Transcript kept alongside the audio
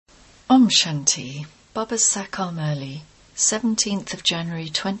Om Shanti, Baba Sakar Murli, 17th of January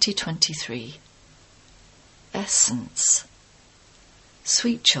 2023. Essence.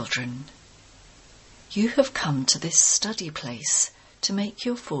 Sweet children, you have come to this study place to make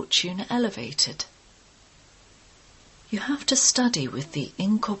your fortune elevated. You have to study with the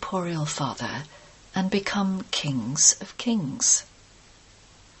incorporeal Father and become kings of kings.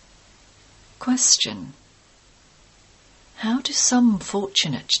 Question. How do some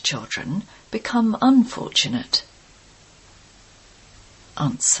fortunate children become unfortunate?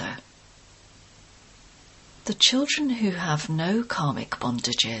 Answer. The children who have no karmic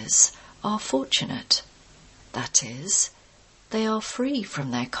bondages are fortunate. That is, they are free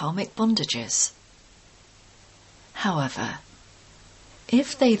from their karmic bondages. However,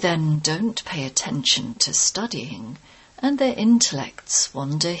 if they then don't pay attention to studying and their intellects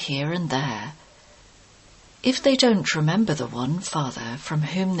wander here and there, if they don't remember the one Father from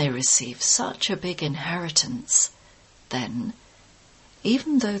whom they receive such a big inheritance, then,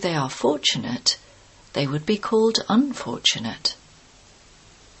 even though they are fortunate, they would be called unfortunate.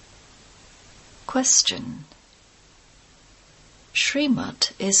 Question.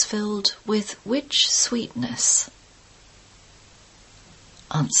 Srimad is filled with which sweetness?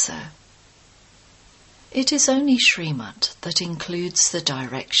 Answer. It is only Srimad that includes the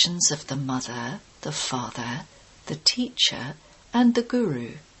directions of the Mother, the Father, the Teacher, and the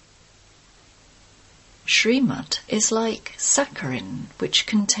Guru. Srimad is like saccharin, which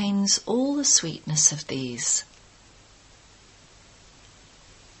contains all the sweetness of these.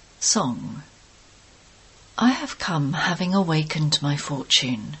 Song. I have come having awakened my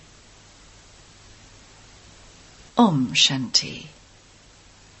fortune. Om Shanti.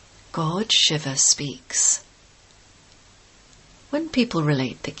 God Shiva speaks. When people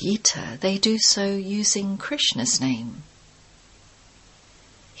relate the Gita, they do so using Krishna's name.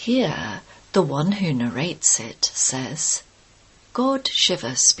 Here, the one who narrates it says, God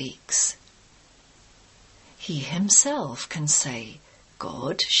Shiva speaks. He himself can say,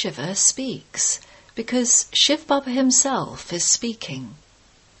 God Shiva speaks, because Shiv Baba himself is speaking.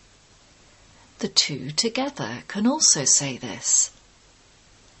 The two together can also say this.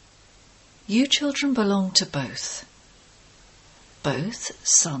 You children belong to both. Both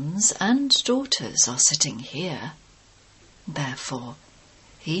sons and daughters are sitting here. Therefore,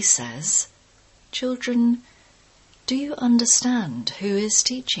 he says, children, do you understand who is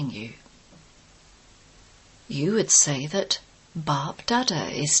teaching you? You would say that Bap Dada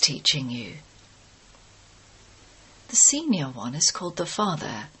is teaching you. The senior one is called the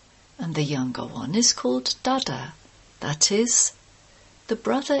Father, and the younger one is called Dada. That is, the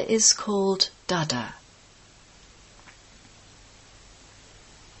brother is called Dada.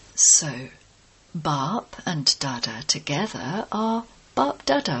 So, Bap and Dada together are Bap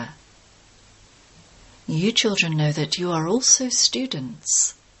Dada. You children know that you are also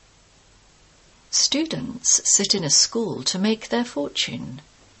students. Students sit in a school to make their fortune,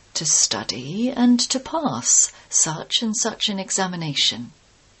 to study and to pass such and such an examination.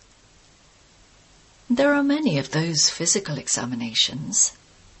 There are many of those physical examinations.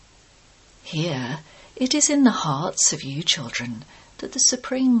 Here, it is in the hearts of you children that the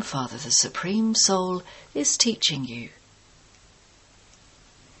Supreme Father, the Supreme Soul, is teaching you.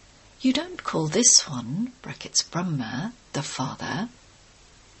 You don't call this one, brackets Brahma, the Father.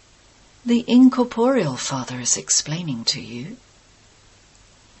 The incorporeal Father is explaining to you.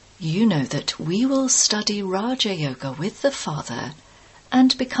 You know that we will study Raja Yoga with the Father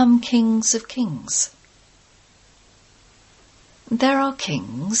and become kings of kings. There are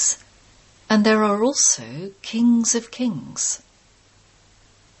kings, and there are also kings of kings.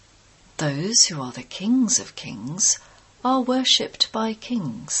 Those who are the kings of kings are worshipped by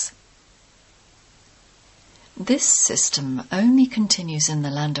kings. This system only continues in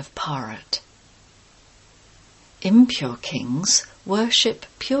the land of Bharat. Impure kings worship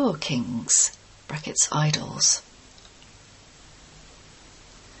pure kings, brackets idols.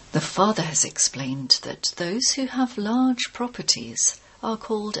 The Father has explained that those who have large properties are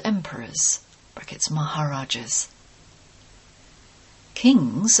called emperors, brackets Maharajas.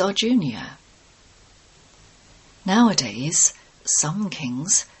 Kings are junior. Nowadays, some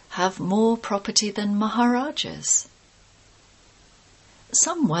kings have more property than Maharajas.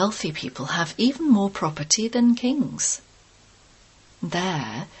 Some wealthy people have even more property than kings.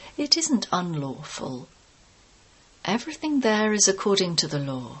 There, it isn't unlawful. Everything there is according to the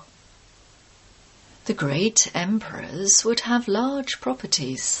law. The great emperors would have large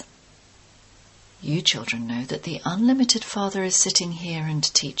properties. You children know that the unlimited Father is sitting here and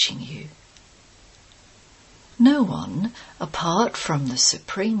teaching you. No one, apart from the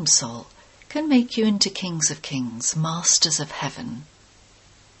Supreme Soul, can make you into kings of kings, masters of heaven.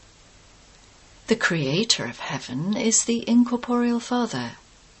 The creator of heaven is the incorporeal Father.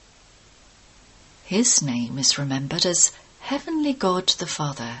 His name is remembered as Heavenly God the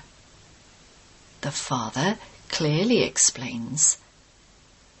Father. The Father clearly explains,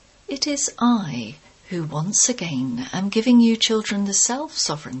 "It is I who once again am giving you children the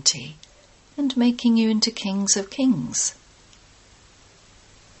self-sovereignty and making you into kings of kings."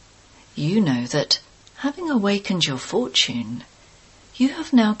 You know that, having awakened your fortune, you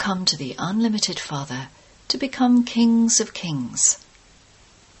have now come to the unlimited Father to become kings of kings.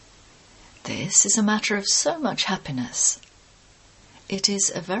 This is a matter of so much happiness. It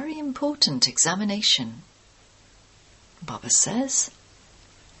is a very important examination. Baba says,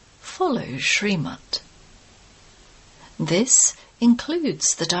 follow Srimad. This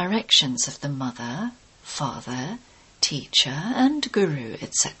includes the directions of the mother, father, teacher and guru,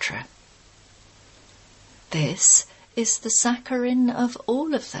 etc. This is the saccharin of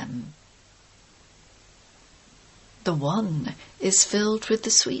all of them. The one is filled with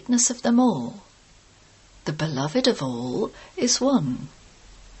the sweetness of them all. The beloved of all is one.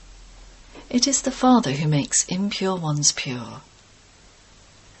 It is the Father who makes impure ones pure.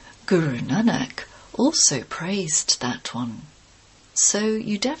 Guru Nanak also praised that one, so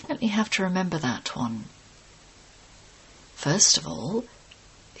you definitely have to remember that one. First of all,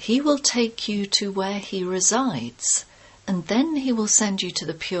 he will take you to where he resides, and then he will send you to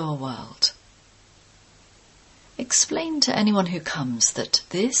the pure world. Explain to anyone who comes that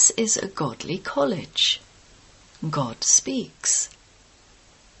this is a godly college. God speaks.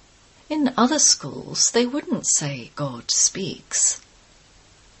 In other schools, they wouldn't say God speaks.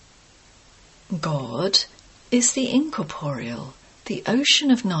 God is the incorporeal, the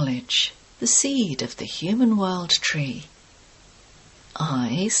ocean of knowledge, the seed of the human world tree.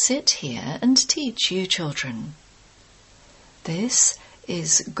 I sit here and teach you children. This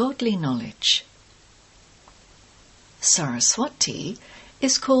is godly knowledge. Saraswati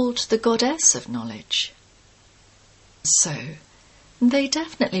is called the goddess of knowledge. So, they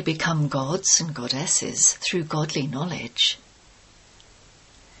definitely become gods and goddesses through godly knowledge.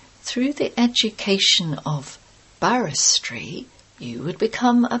 Through the education of barristry, you would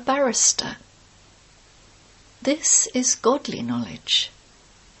become a barrister. This is godly knowledge.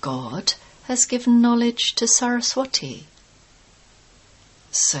 God has given knowledge to Saraswati.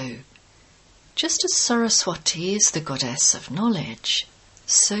 So, just as Saraswati is the goddess of knowledge,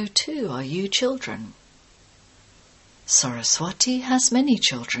 so too are you children. Saraswati has many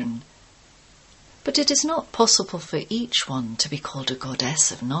children, but it is not possible for each one to be called a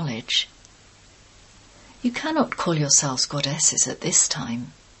goddess of knowledge. You cannot call yourselves goddesses at this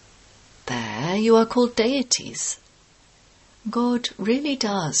time. There you are called deities. God really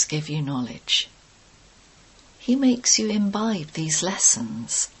does give you knowledge. He makes you imbibe these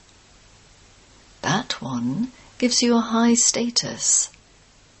lessons. That one gives you a high status.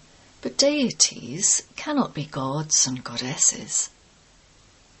 But deities cannot be gods and goddesses.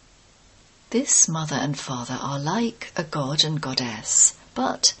 This mother and father are like a god and goddess,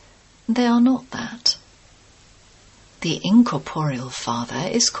 but they are not that. The incorporeal Father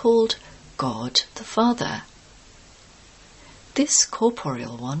is called God the Father. This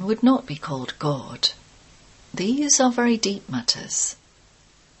corporeal one would not be called God. These are very deep matters.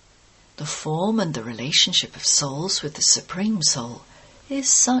 The form and the relationship of souls with the Supreme Soul is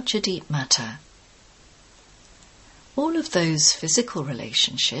such a deep matter. All of those physical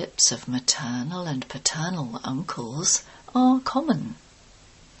relationships of maternal and paternal uncles are common.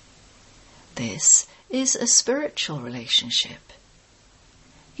 This is a spiritual relationship.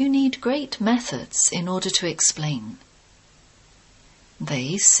 You need great methods in order to explain.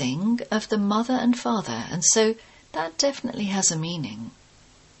 They sing of the mother and father, and so that definitely has a meaning.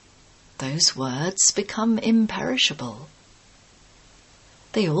 Those words become imperishable.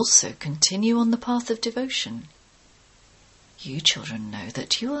 They also continue on the path of devotion. You children know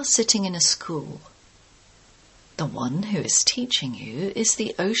that you are sitting in a school. The one who is teaching you is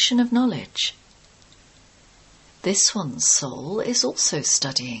the ocean of knowledge. This one's soul is also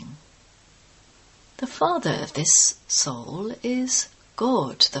studying. The father of this soul is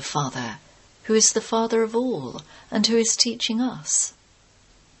God the Father, who is the Father of all and who is teaching us.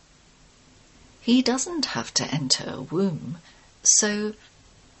 He doesn't have to enter a womb, so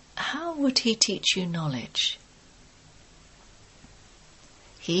how would he teach you knowledge?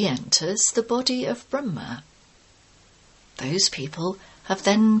 He enters the body of Brahma. Those people have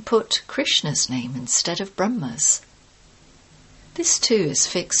then put Krishna's name instead of Brahma's. This too is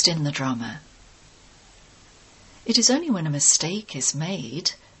fixed in the drama. It is only when a mistake is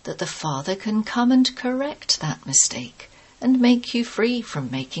made that the Father can come and correct that mistake and make you free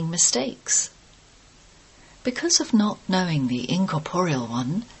from making mistakes. Because of not knowing the incorporeal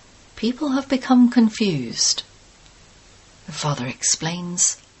one, people have become confused. The Father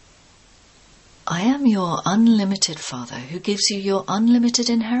explains, I am your unlimited Father who gives you your unlimited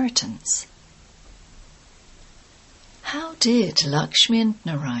inheritance. How did Lakshmi and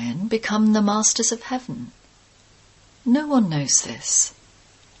Narayan become the masters of heaven? No one knows this.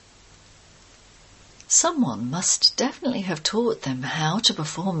 Someone must definitely have taught them how to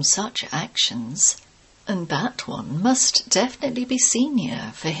perform such actions, and that one must definitely be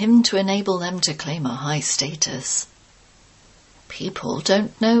senior for him to enable them to claim a high status. People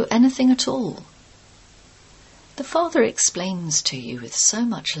don't know anything at all. The Father explains to you with so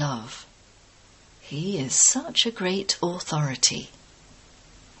much love. He is such a great authority.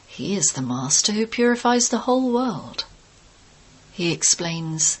 He is the Master who purifies the whole world. He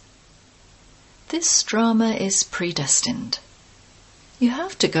explains, this drama is predestined. You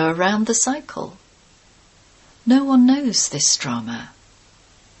have to go around the cycle. No one knows this drama.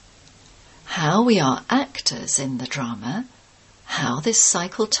 How we are actors in the drama, how this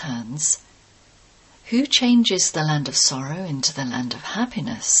cycle turns, who changes the land of sorrow into the land of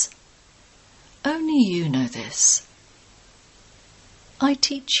happiness. Only you know this. I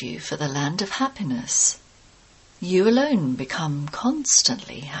teach you for the land of happiness. You alone become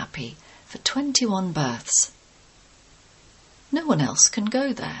constantly happy for 21 births. No one else can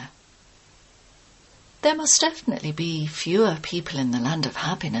go there. There must definitely be fewer people in the land of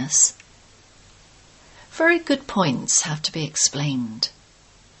happiness. Very good points have to be explained.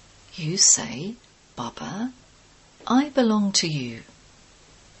 You say, Baba, I belong to you.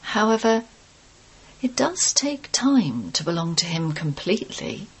 However, it does take time to belong to him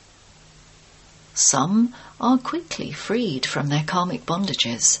completely. Some are quickly freed from their karmic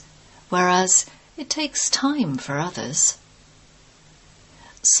bondages, whereas it takes time for others.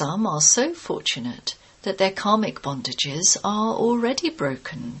 Some are so fortunate that their karmic bondages are already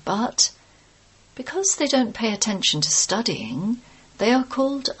broken, but because they don't pay attention to studying, they are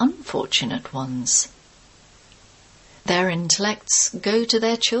called unfortunate ones. Their intellects go to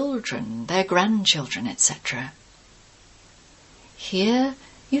their children, their grandchildren, etc. Here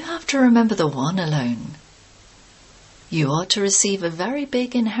you have to remember the one alone. You are to receive a very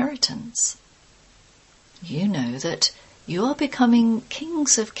big inheritance. You know that you are becoming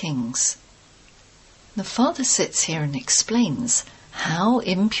kings of kings. The Father sits here and explains how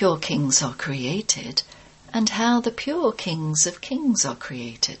impure kings are created and how the pure kings of kings are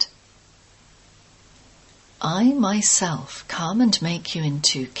created. I myself come and make you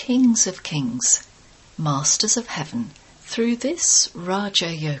into kings of kings, masters of heaven, through this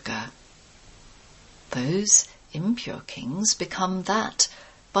Raja Yoga. Those impure kings become that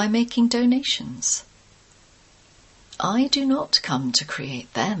by making donations. I do not come to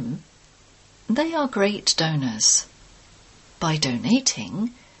create them. They are great donors. By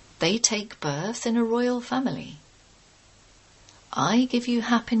donating, they take birth in a royal family. I give you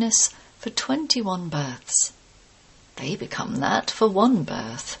happiness for 21 births. They become that for 1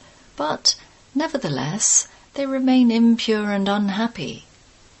 birth, but nevertheless they remain impure and unhappy.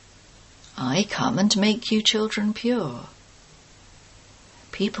 I come and make you children pure.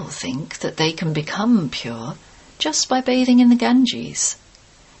 People think that they can become pure just by bathing in the Ganges.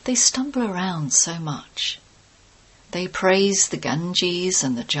 They stumble around so much. They praise the Ganges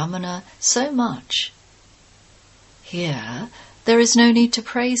and the Jamuna so much. Here, there is no need to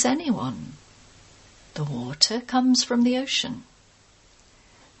praise anyone. The water comes from the ocean.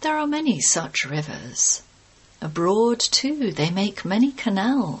 There are many such rivers. Abroad, too, they make many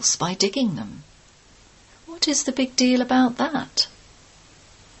canals by digging them. What is the big deal about that?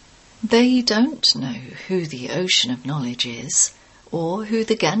 They don't know who the ocean of knowledge is, or who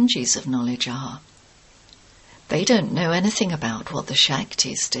the Ganges of knowledge are. They don't know anything about what the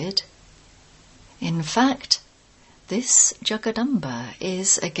Shaktis did. In fact, this Jagadamba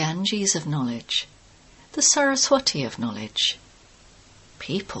is a Ganges of knowledge, the Saraswati of knowledge.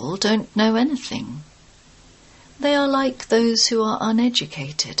 People don't know anything. They are like those who are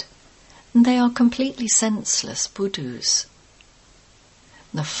uneducated, and they are completely senseless Budus.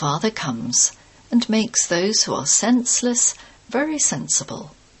 The Father comes and makes those who are senseless very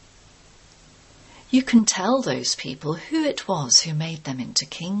sensible. You can tell those people who it was who made them into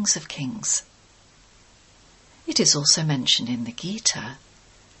kings of kings. It is also mentioned in the Gita,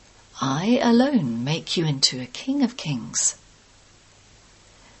 I alone make you into a king of kings.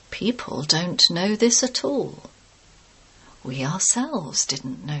 People don't know this at all. We ourselves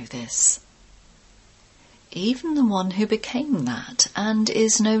didn't know this. even the one who became that and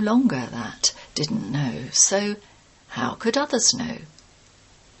is no longer that didn't know, so how could others know?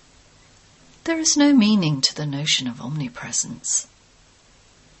 There is no meaning to the notion of omnipresence.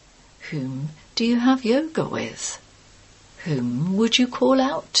 Whom do you have yoga with? Whom would you call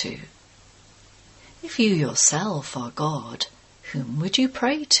out to? If you yourself are God, whom would you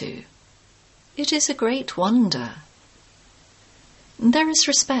pray to? It is a great wonder. There is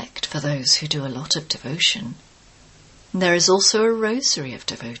respect for those who do a lot of devotion. There is also a rosary of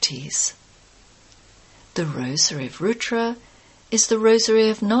devotees. The rosary of Rudra is the rosary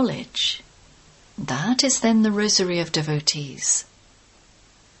of knowledge. That is then the rosary of devotees.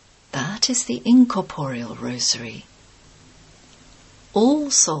 That is the incorporeal rosary.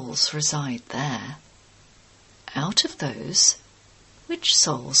 All souls reside there. Out of those, which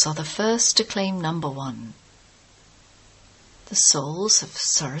souls are the first to claim number one? The souls of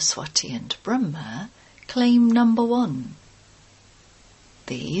Saraswati and Brahma claim number one.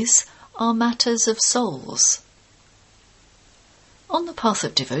 These are matters of souls. On the path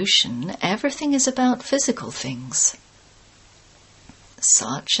of devotion, everything is about physical things.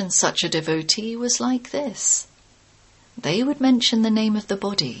 Such and such a devotee was like this. They would mention the name of the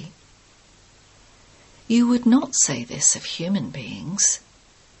body. You would not say this of human beings.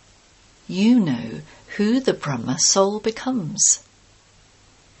 You know who the Brahma soul becomes.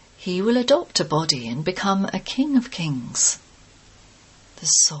 He will adopt a body and become a king of kings. The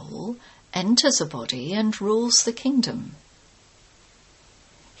soul enters a body and rules the kingdom.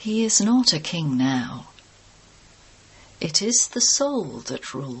 He is not a king now. It is the soul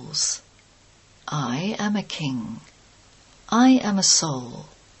that rules. I am a king. I am a soul.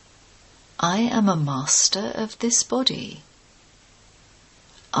 I am a master of this body.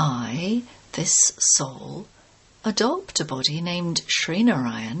 I, this soul, adopt a body named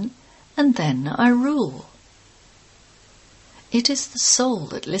Srinarayan, and then I rule. It is the soul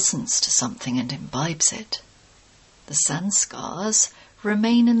that listens to something and imbibes it. The sanskars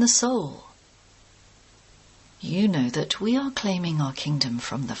remain in the soul. You know that we are claiming our kingdom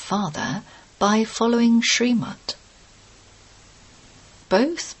from the Father by following Srimad.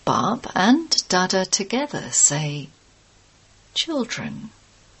 Both Bap and Dada together say, children.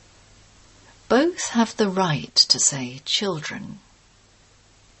 Both have the right to say children.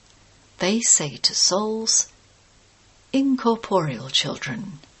 They say to souls, incorporeal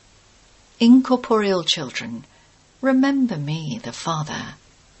children. Incorporeal children, remember me, the Father.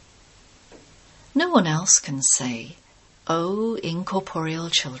 No one else can say, O incorporeal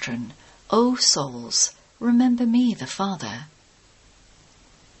children, O souls, remember me, the Father.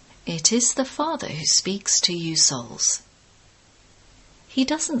 It is the Father who speaks to you souls. He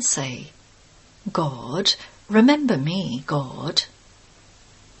doesn't say, God, remember me, God.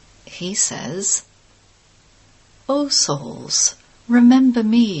 He says, O souls, remember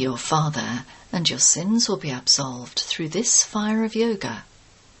me, your Father, and your sins will be absolved through this fire of yoga.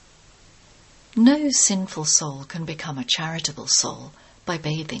 No sinful soul can become a charitable soul by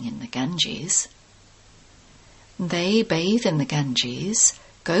bathing in the Ganges. They bathe in the Ganges,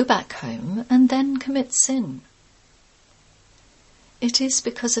 go back home, and then commit sin. It is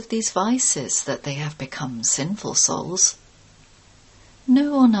because of these vices that they have become sinful souls.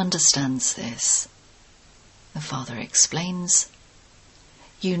 No one understands this. The Father explains,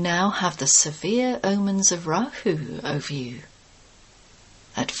 you now have the severe omens of Rahu over you.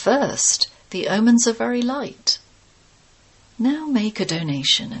 At first, the omens are very light. Now make a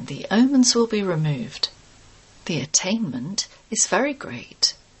donation and the omens will be removed. The attainment is very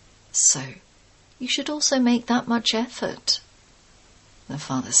great. So, you should also make that much effort. The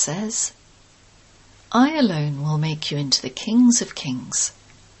Father says, I alone will make you into the kings of kings.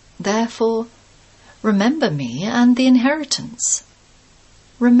 Therefore, remember me and the inheritance.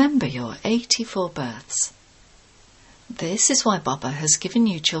 Remember your 84 births. This is why Baba has given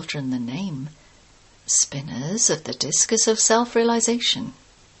you children the name, spinners of the discus of self-realization.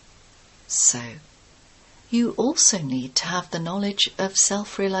 So, you also need to have the knowledge of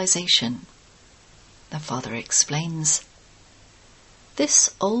self-realization. The Father explains,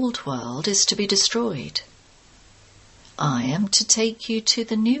 this old world is to be destroyed. I am to take you to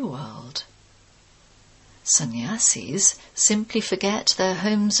the new world. Sannyasis simply forget their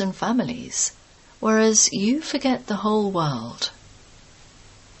homes and families, whereas you forget the whole world.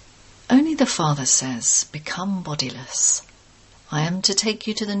 Only the Father says, become bodiless. I am to take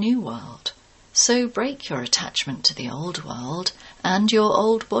you to the new world, so break your attachment to the old world and your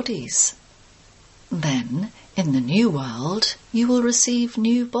old bodies. Then, in the new world, you will receive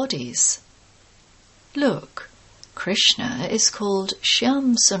new bodies. Look, Krishna is called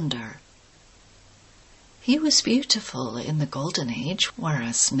Shyam Sundar. He was beautiful in the Golden Age,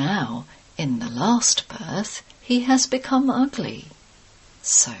 whereas now, in the last birth, he has become ugly.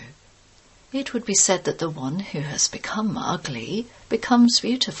 So, it would be said that the one who has become ugly becomes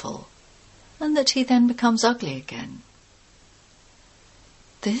beautiful, and that he then becomes ugly again.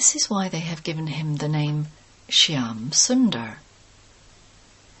 This is why they have given him the name Shyam Sundar.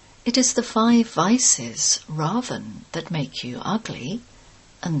 It is the 5 vices, Ravan, that make you ugly,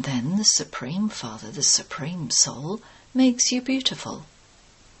 and then the Supreme Father, the Supreme Soul, makes you beautiful.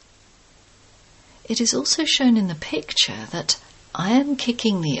 It is also shown in the picture that I am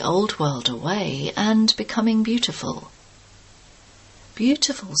kicking the old world away and becoming beautiful.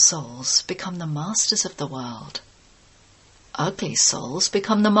 Beautiful souls become the masters of the world. Ugly souls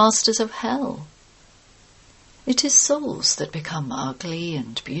become the masters of hell. It is souls that become ugly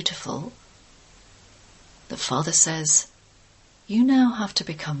and beautiful. The Father says, you now have to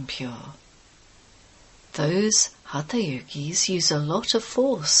become pure. Those Hatha Yogis use a lot of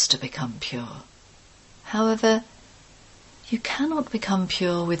force to become pure. However, you cannot become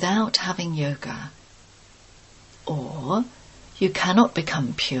pure without having yoga. Or you cannot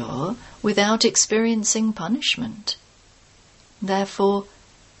become pure without experiencing punishment. Therefore,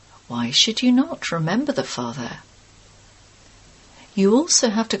 why should you not remember the Father? You also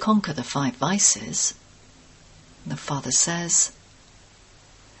have to conquer the 5 vices. The Father says,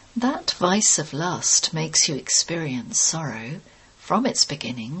 that vice of lust makes you experience sorrow from its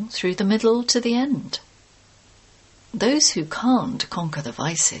beginning through the middle to the end. Those who can't conquer the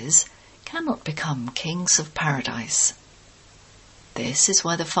vices cannot become kings of paradise. This is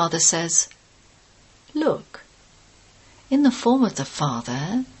why the Father says, look, in the form of the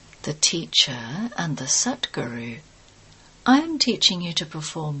Father, the Teacher and the Satguru, I am teaching you to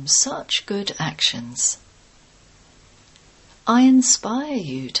perform such good actions. I inspire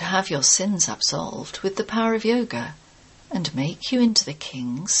you to have your sins absolved with the power of yoga and make you into the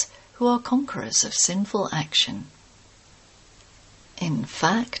kings who are conquerors of sinful action. In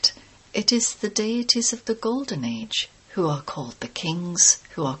fact, it is the deities of the Golden Age who are called the kings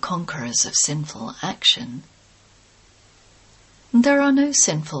who are conquerors of sinful action. There are no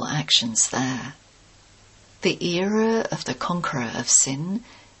sinful actions there. The era of the conqueror of sin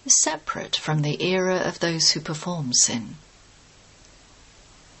is separate from the era of those who perform sin.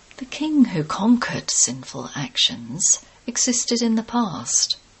 The king who conquered sinful actions existed in the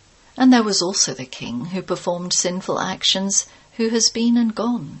past, and there was also the king who performed sinful actions who has been and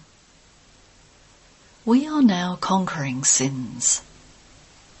gone. We are now conquering sins.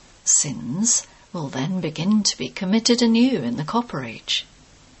 Sins will then begin to be committed anew in the Copper Age.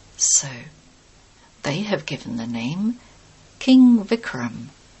 So, they have given the name King Vikram,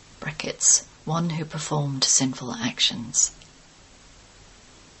 brackets, one who performed sinful actions.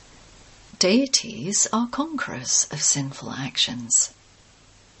 Deities are conquerors of sinful actions.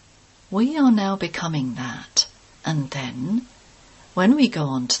 We are now becoming that, and then, when we go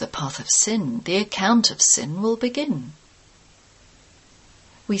on to the path of sin, the account of sin will begin.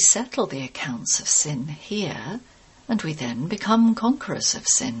 We settle the accounts of sin here, and we then become conquerors of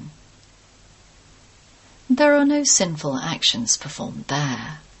sin. There are no sinful actions performed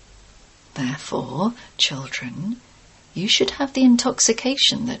there. Therefore, children, you should have the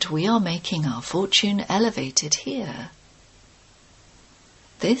intoxication that we are making our fortune elevated here.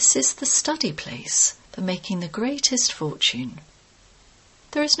 This is the study place for making the greatest fortune.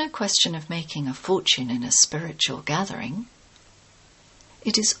 There is no question of making a fortune in a spiritual gathering.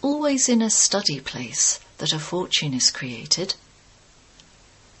 It is always in a study place that a fortune is created.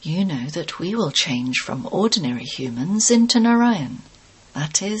 You know that we will change from ordinary humans into Narayan.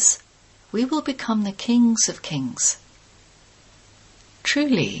 That is, we will become the kings of kings.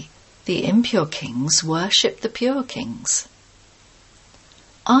 Truly, the impure kings worship the pure kings.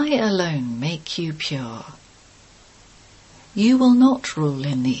 I alone make you pure. You will not rule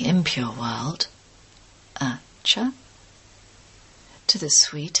in the impure world. Acha. To the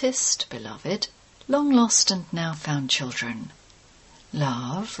sweetest, beloved, long-lost and now-found children,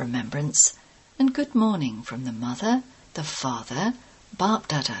 love, remembrance, and good morning from the Mother, the Father, Bap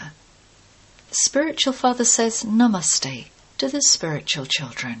Dada. The Spiritual Father says Namaste to the spiritual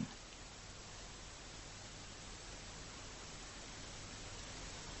children.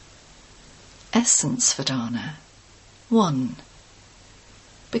 Essence Vedana 1.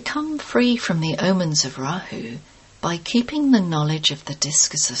 Become free from the omens of Rahu by keeping the knowledge of the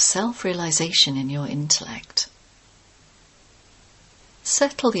discus of self-realization in your intellect.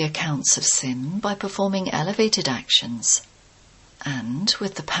 Settle the accounts of sin by performing elevated actions, and,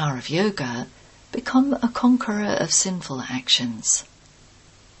 with the power of yoga, become a conqueror of sinful actions.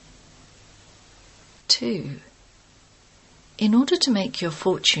 2. 2. In order to make your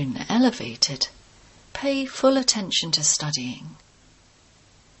fortune elevated, pay full attention to studying.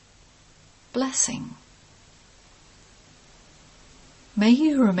 Blessing. May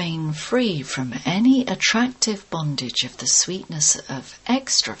you remain free from any attractive bondage of the sweetness of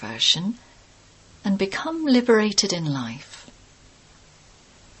extraversion and become liberated in life.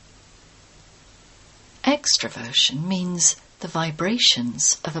 Extraversion means the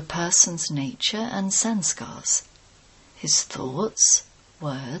vibrations of a person's nature and sanskars, his thoughts,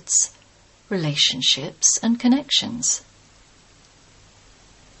 words, relationships and connections.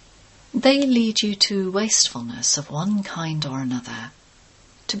 They lead you to wastefulness of one kind or another,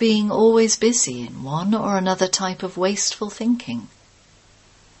 to being always busy in one or another type of wasteful thinking,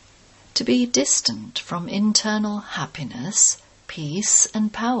 to be distant from internal happiness, peace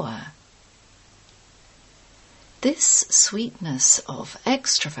and power. This sweetness of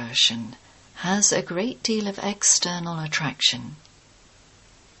extraversion has a great deal of external attraction.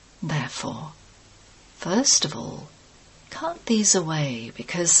 Therefore, first of all, cut these away,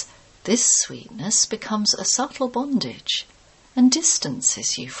 because this sweetness becomes a subtle bondage and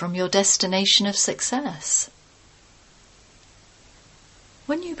distances you from your destination of success.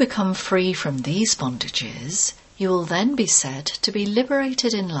 When you become free from these bondages, you will then be said to be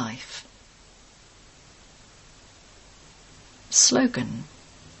liberated in life. Slogan.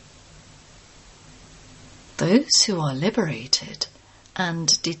 Those who are liberated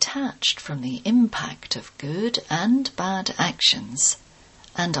and detached from the impact of good and bad actions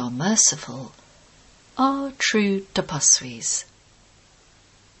and are merciful are true tapasvis.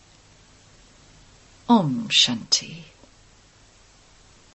 Om Shanti.